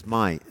Jesus'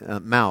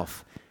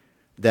 mouth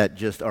that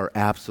just are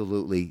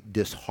absolutely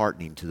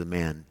disheartening to the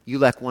man. You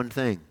lack one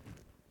thing.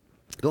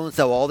 Go and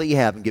sell all that you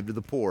have and give to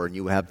the poor, and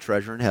you will have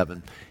treasure in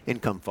heaven,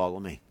 and come follow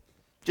me.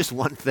 Just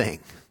one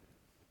thing.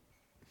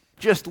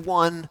 Just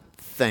one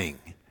thing.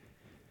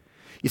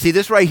 You see,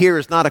 this right here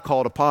is not a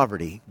call to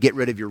poverty. Get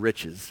rid of your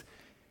riches.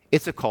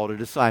 It's a call to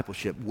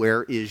discipleship.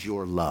 Where is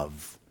your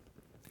love?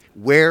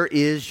 Where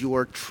is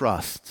your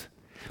trust?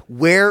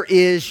 Where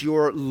is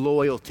your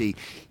loyalty?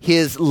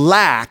 His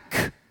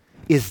lack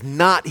is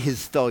not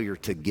his failure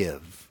to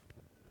give.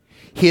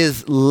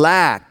 His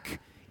lack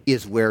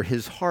is where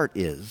his heart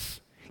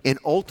is, and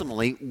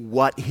ultimately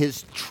what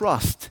his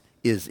trust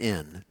is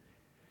in.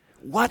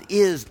 What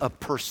is a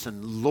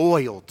person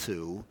loyal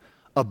to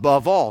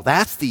above all?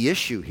 That's the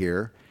issue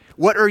here.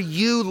 What are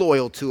you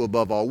loyal to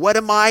above all? What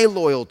am I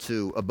loyal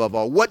to above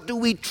all? What do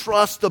we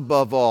trust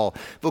above all?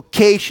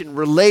 Vocation,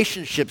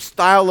 relationship,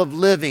 style of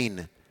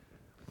living,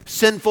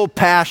 sinful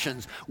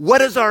passions.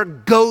 What is our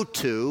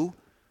go-to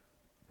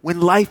when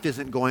life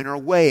isn't going our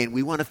way and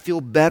we want to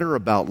feel better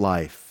about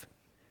life?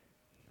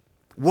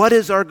 What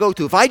is our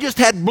go-to? If I just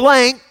had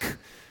blank,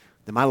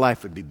 then my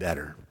life would be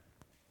better.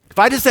 If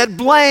I just had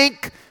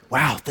blank,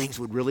 wow, things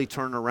would really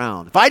turn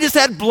around. If I just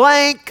had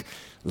blank,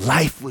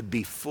 life would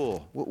be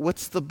full.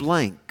 What's the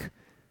blank?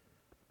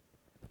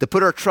 To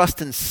put our trust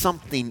in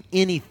something,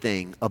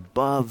 anything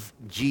above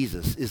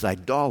Jesus is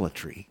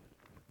idolatry.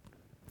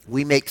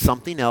 We make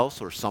something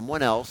else or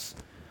someone else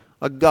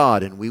a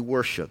God and we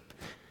worship.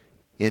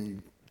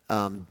 In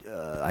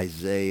Isaiah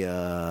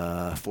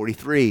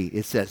 43,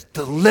 it says,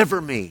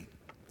 "Deliver me,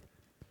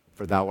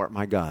 for thou art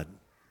my God."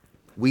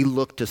 We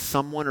look to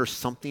someone or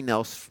something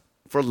else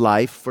for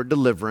life, for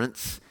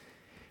deliverance.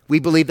 We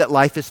believe that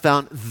life is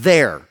found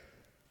there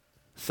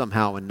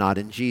somehow and not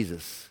in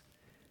Jesus.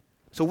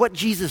 So what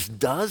Jesus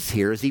does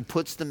here is he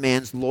puts the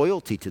man's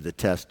loyalty to the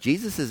test.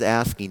 Jesus is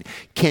asking,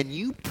 can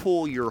you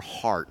pull your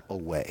heart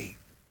away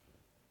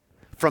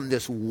from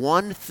this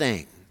one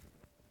thing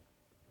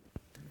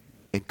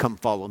and come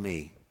follow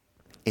me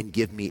and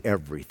give me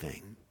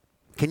everything?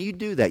 Can you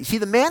do that? You see,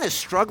 the man is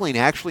struggling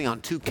actually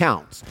on two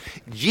counts.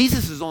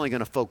 Jesus is only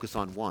going to focus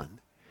on one.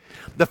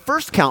 The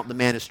first count the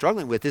man is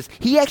struggling with is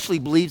he actually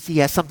believes he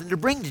has something to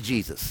bring to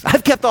Jesus.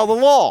 I've kept all the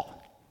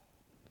law.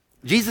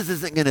 Jesus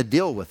isn't going to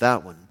deal with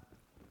that one.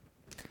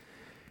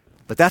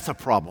 But that's a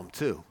problem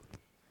too,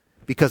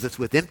 because it's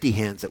with empty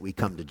hands that we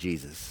come to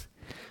Jesus.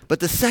 But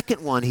the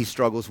second one he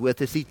struggles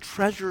with is he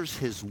treasures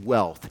his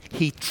wealth.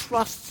 He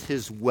trusts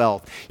his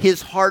wealth.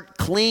 His heart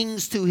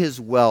clings to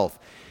his wealth,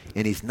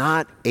 and he's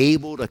not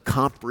able to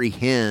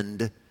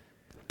comprehend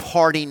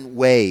parting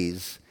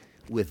ways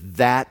with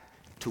that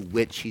to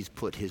which he's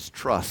put his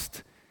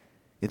trust.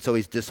 And so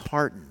he's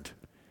disheartened,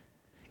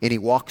 and he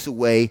walks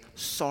away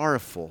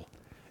sorrowful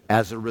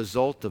as a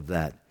result of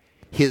that.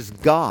 His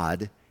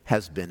God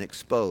has been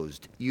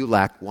exposed. You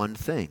lack one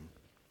thing.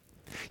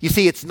 You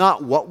see, it's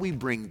not what we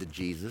bring to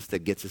Jesus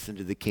that gets us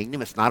into the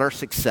kingdom. It's not our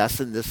success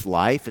in this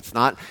life. It's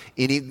not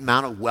any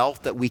amount of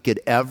wealth that we could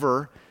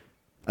ever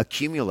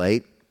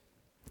accumulate.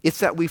 It's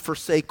that we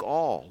forsake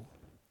all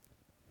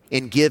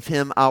and give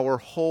him our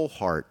whole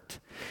heart.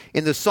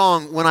 In the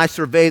song, "When I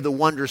Survey the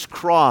Wondrous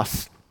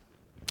Cross,"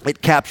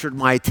 it captured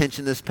my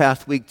attention this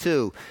past week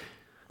too.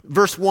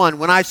 Verse 1,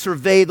 "When I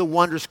survey the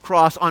wondrous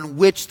cross on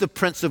which the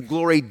Prince of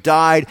Glory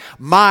died,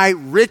 my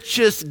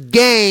richest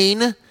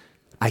gain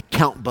I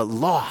count but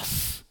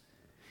loss,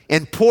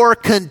 and pour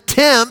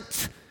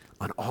contempt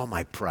on all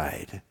my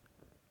pride."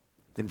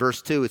 In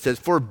verse 2 it says,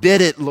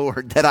 "Forbid it,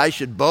 Lord, that I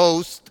should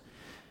boast,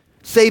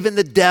 save in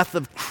the death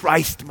of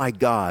Christ my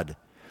God.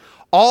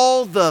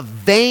 All the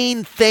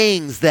vain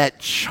things that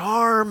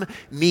charm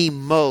me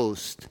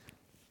most,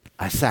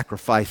 I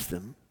sacrifice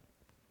them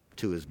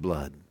to his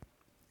blood."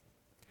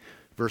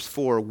 Verse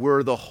 4,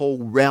 "Were the whole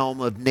realm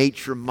of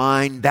nature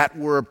mine, that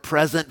were a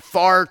present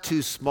far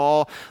too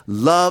small.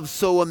 Love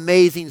so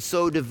amazing,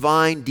 so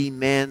divine,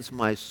 demands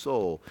my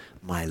soul,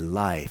 my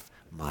life,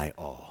 my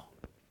all."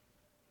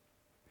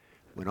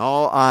 When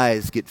all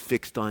eyes get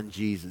fixed on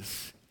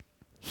Jesus,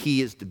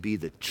 he is to be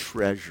the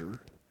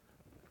treasure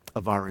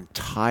of our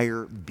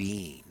entire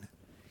being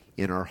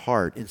in our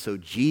heart. And so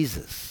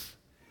Jesus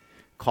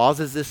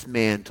causes this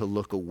man to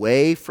look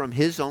away from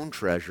his own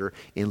treasure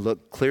and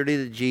look clearly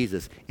to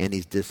Jesus, and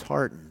he's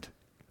disheartened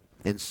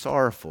and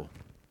sorrowful,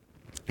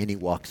 and he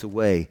walks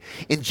away.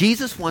 And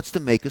Jesus wants to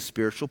make a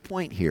spiritual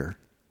point here.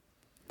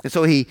 And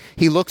so he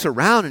looks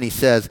around and he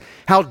says,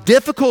 how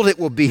difficult it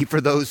will be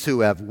for those who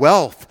have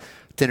wealth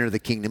to enter the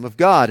kingdom of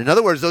God. In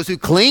other words, those who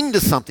cling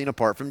to something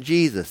apart from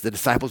Jesus. The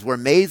disciples were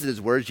amazed at his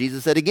words.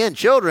 Jesus said again,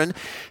 "Children,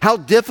 how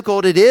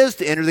difficult it is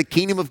to enter the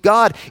kingdom of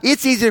God.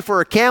 It's easier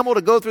for a camel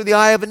to go through the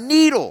eye of a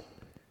needle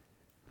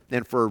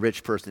than for a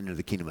rich person to enter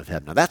the kingdom of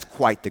heaven." Now that's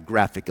quite the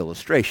graphic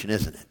illustration,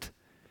 isn't it?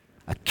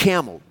 A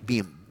camel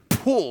being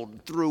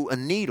pulled through a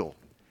needle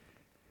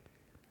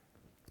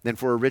than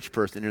for a rich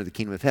person to enter the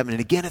kingdom of heaven. And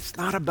again, it's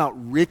not about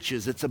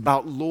riches. It's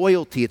about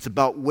loyalty. It's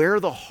about where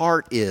the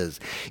heart is.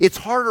 It's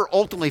harder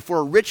ultimately for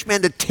a rich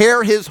man to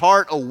tear his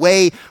heart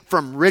away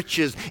from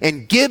riches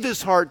and give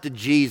his heart to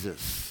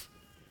Jesus.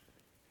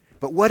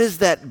 But what is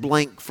that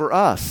blank for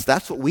us?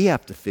 That's what we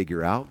have to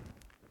figure out.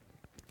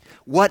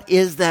 What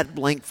is that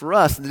blank for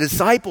us? And the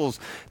disciples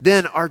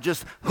then are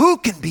just, who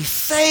can be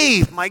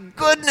saved? My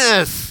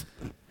goodness.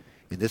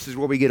 And this is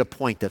where we get a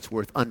point that's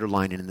worth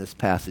underlining in this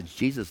passage.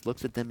 Jesus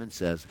looks at them and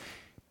says,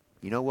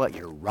 you know what?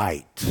 You're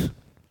right.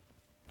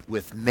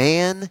 With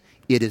man,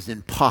 it is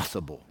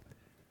impossible,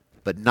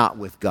 but not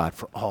with God,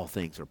 for all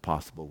things are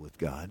possible with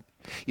God.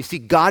 You see,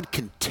 God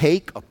can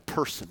take a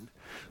person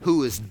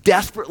who is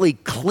desperately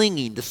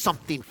clinging to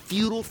something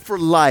futile for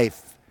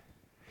life,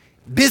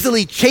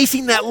 busily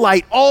chasing that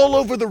light all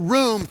over the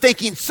room,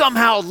 thinking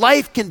somehow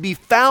life can be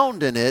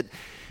found in it.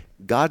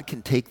 God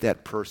can take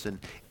that person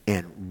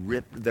and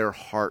rip their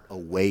heart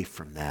away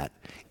from that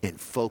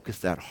and focus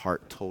that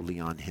heart totally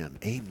on him.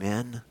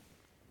 Amen.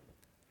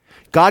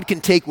 God can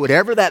take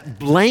whatever that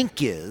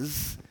blank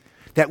is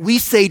that we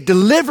say,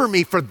 deliver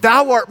me, for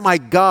thou art my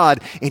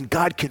God, and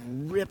God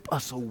can rip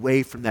us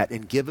away from that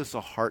and give us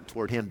a heart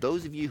toward him.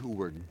 Those of you who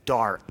were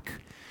dark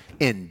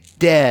and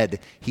dead,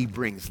 he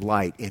brings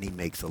light and he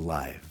makes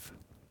alive.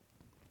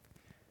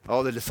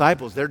 Oh, the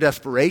disciples, their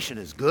desperation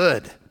is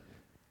good.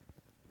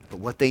 But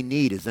what they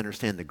need is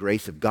understand the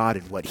grace of God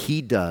and what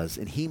he does,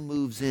 and he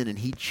moves in and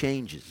he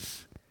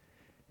changes.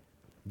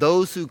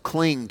 Those who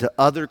cling to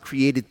other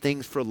created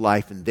things for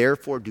life and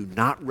therefore do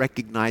not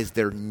recognize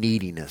their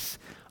neediness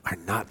are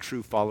not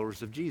true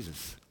followers of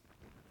Jesus.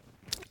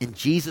 And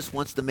Jesus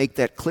wants to make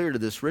that clear to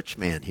this rich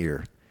man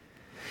here.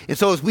 And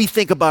so as we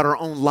think about our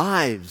own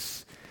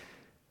lives,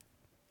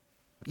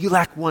 you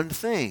lack one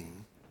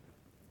thing.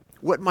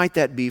 What might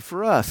that be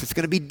for us? It's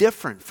going to be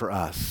different for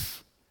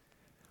us.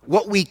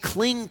 What we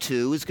cling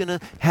to is going to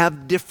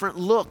have different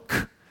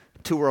look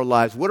to our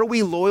lives. What are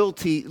we loyal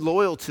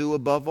to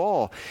above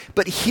all?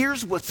 But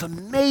here's what's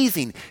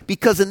amazing,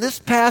 because in this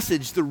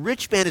passage, the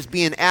rich man is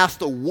being asked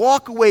to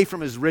walk away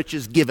from his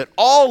riches, give it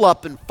all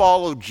up, and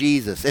follow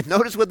Jesus. And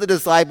notice what the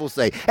disciples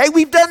say. Hey,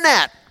 we've done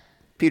that,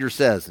 Peter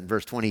says in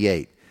verse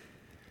 28.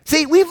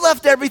 See, we've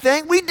left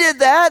everything. We did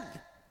that.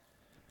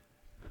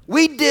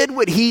 We did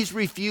what he's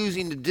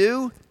refusing to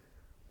do.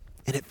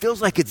 And it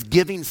feels like it's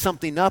giving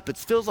something up. It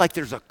feels like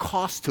there's a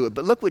cost to it.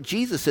 But look what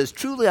Jesus says.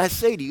 Truly I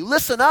say to you,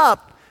 listen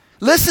up.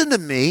 Listen to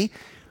me.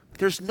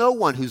 There's no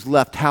one who's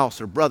left house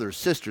or brothers,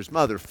 sisters,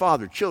 mother,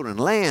 father, children,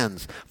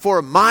 lands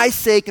for my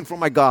sake and for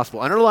my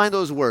gospel. Underline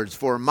those words.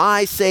 For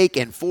my sake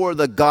and for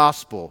the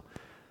gospel.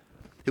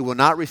 Who will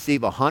not receive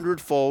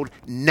 100-fold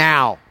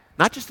now.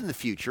 Not just in the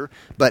future,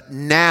 but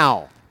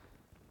now.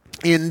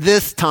 In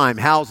this time,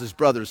 houses,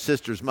 brothers,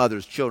 sisters,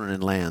 mothers, children,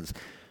 and lands.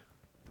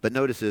 But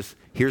notice this.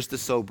 Here's the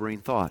sobering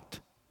thought.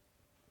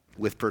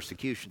 With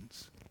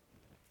persecutions.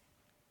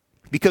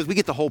 Because we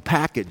get the whole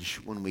package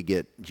when we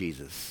get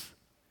Jesus.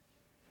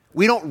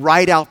 We don't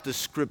write out the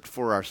script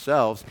for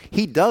ourselves.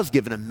 He does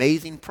give an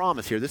amazing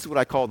promise here. This is what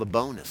I call the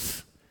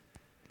bonus.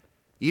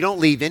 You don't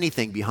leave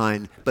anything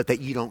behind, but that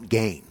you don't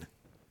gain.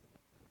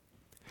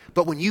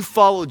 But when you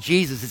follow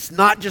Jesus, it's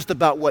not just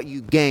about what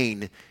you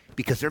gain,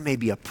 because there may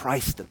be a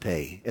price to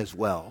pay as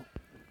well.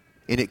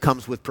 And it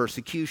comes with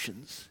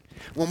persecutions.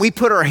 When we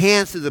put our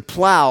hands to the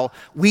plow,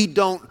 we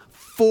don't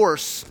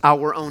force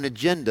our own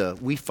agenda.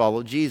 We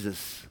follow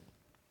Jesus.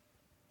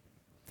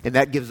 And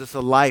that gives us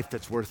a life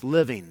that's worth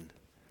living.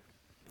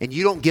 And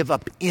you don't give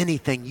up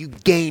anything. You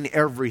gain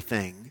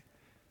everything.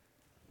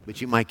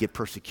 But you might get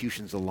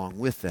persecutions along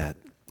with that.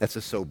 That's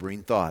a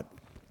sobering thought.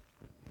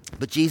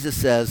 But Jesus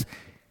says,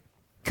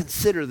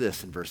 consider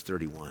this in verse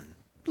 31.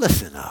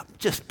 Listen up.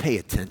 Just pay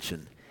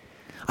attention.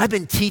 I've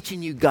been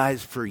teaching you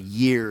guys for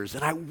years,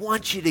 and I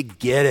want you to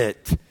get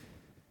it.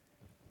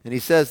 And he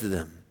says to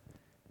them,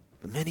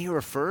 the many who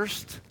are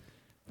first,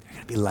 they're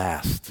going to be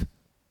last.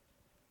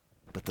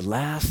 But the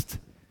last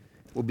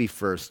will be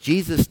first.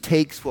 Jesus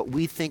takes what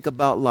we think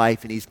about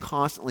life and he's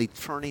constantly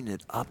turning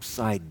it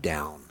upside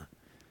down.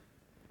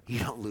 You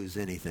don't lose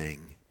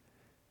anything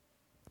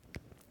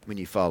when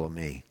you follow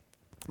me.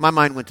 My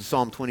mind went to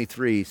Psalm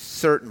 23.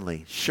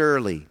 Certainly,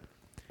 surely,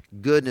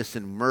 goodness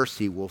and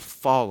mercy will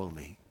follow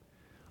me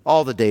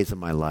all the days of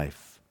my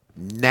life.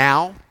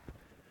 Now,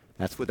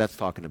 that's what that's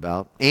talking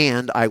about.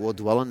 And I will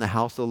dwell in the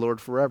house of the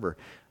Lord forever.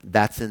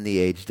 That's in the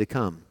age to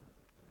come.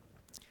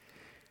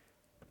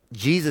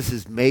 Jesus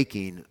is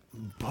making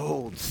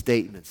bold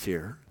statements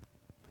here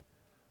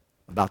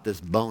about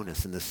this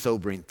bonus and this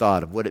sobering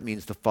thought of what it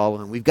means to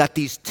follow him. We've got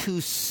these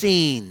two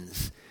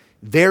scenes,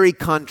 very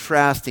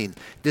contrasting.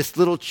 This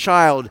little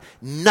child,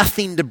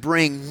 nothing to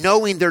bring,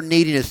 knowing their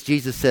neediness.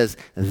 Jesus says,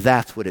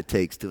 that's what it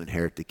takes to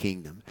inherit the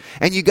kingdom.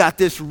 And you got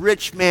this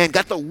rich man,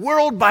 got the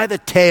world by the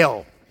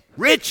tail.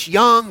 Rich,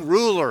 young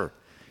ruler,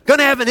 going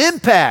to have an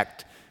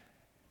impact.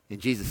 And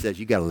Jesus says,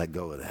 you got to let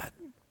go of that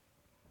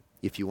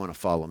if you want to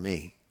follow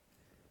me.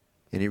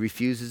 And he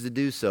refuses to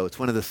do so. It's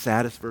one of the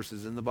saddest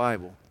verses in the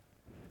Bible,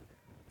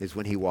 is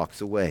when he walks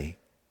away.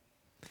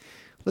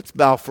 Let's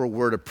bow for a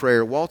word of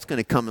prayer. Walt's going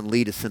to come and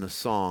lead us in a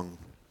song.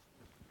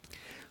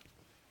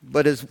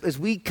 But as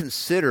we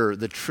consider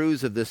the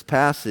truths of this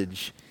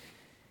passage,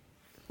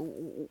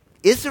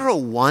 is there a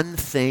one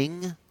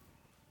thing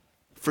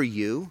for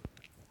you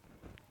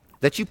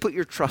that you put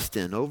your trust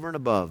in over and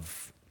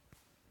above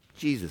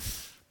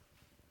Jesus?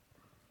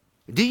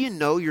 Do you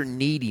know your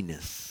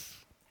neediness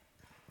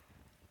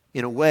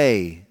in a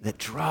way that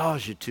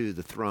draws you to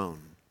the throne?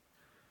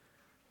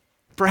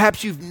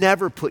 Perhaps you've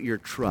never put your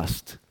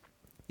trust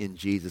in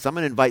Jesus. I'm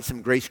going to invite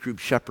some Grace Group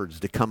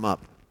shepherds to come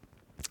up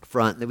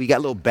front. We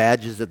got little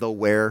badges that they'll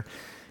wear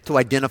to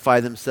identify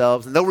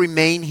themselves. And they'll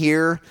remain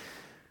here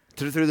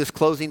through this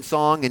closing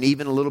song and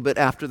even a little bit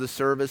after the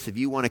service. If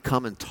you want to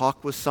come and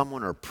talk with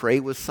someone or pray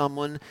with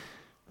someone,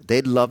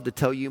 they'd love to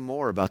tell you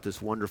more about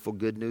this wonderful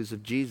good news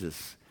of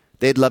Jesus.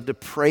 They'd love to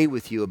pray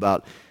with you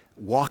about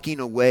walking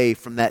away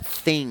from that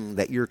thing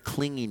that you're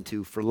clinging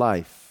to for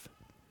life.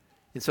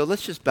 And so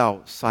let's just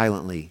bow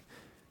silently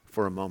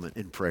for a moment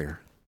in prayer.